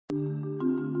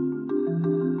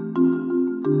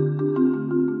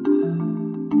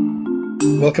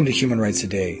Welcome to Human Rights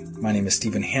Today. My name is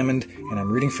Stephen Hammond, and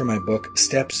I'm reading from my book,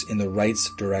 Steps in the Rights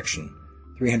Direction,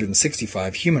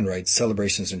 365 Human Rights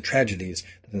Celebrations and Tragedies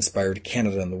that Inspired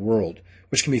Canada and the World,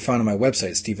 which can be found on my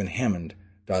website,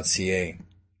 stephenhammond.ca.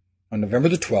 On November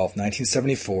the 12th,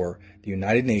 1974, the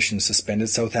United Nations suspended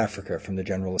South Africa from the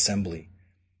General Assembly.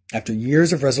 After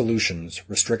years of resolutions,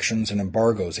 restrictions, and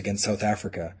embargoes against South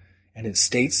Africa and its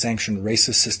state-sanctioned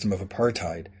racist system of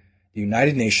apartheid, the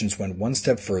United Nations went one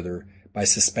step further by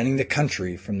suspending the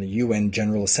country from the UN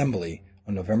General Assembly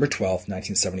on November 12,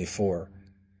 1974.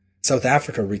 South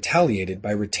Africa retaliated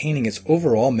by retaining its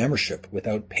overall membership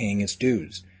without paying its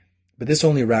dues, but this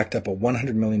only racked up a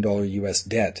 $100 million US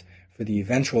debt for the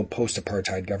eventual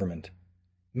post-apartheid government.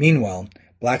 Meanwhile,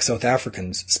 black South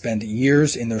Africans spent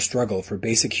years in their struggle for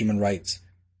basic human rights.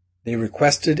 They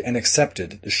requested and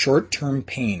accepted the short-term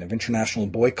pain of international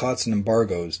boycotts and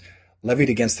embargoes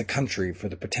levied against the country for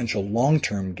the potential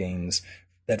long-term gains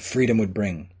that freedom would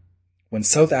bring. When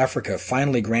South Africa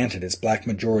finally granted its black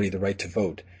majority the right to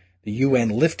vote, the UN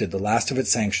lifted the last of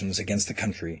its sanctions against the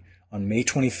country on May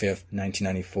 25,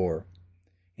 1994.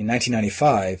 In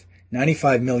 1995,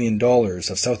 $95 million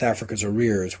of South Africa's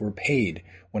arrears were paid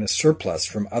when a surplus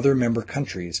from other member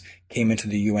countries came into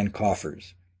the UN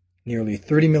coffers. Nearly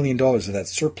 $30 million of that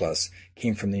surplus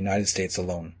came from the United States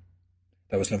alone.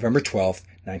 That was November 12,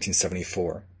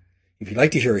 1974. If you'd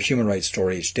like to hear a human rights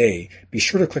story each day, be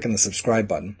sure to click on the subscribe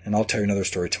button, and I'll tell you another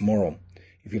story tomorrow.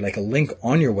 If you'd like a link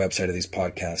on your website of these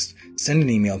podcasts, send an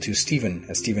email to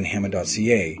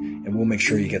stephen@stephenhammond.ca, and we'll make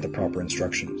sure you get the proper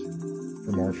instructions.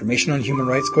 For more information on human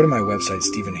rights, go to my website,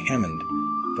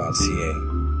 stephenhammond.ca.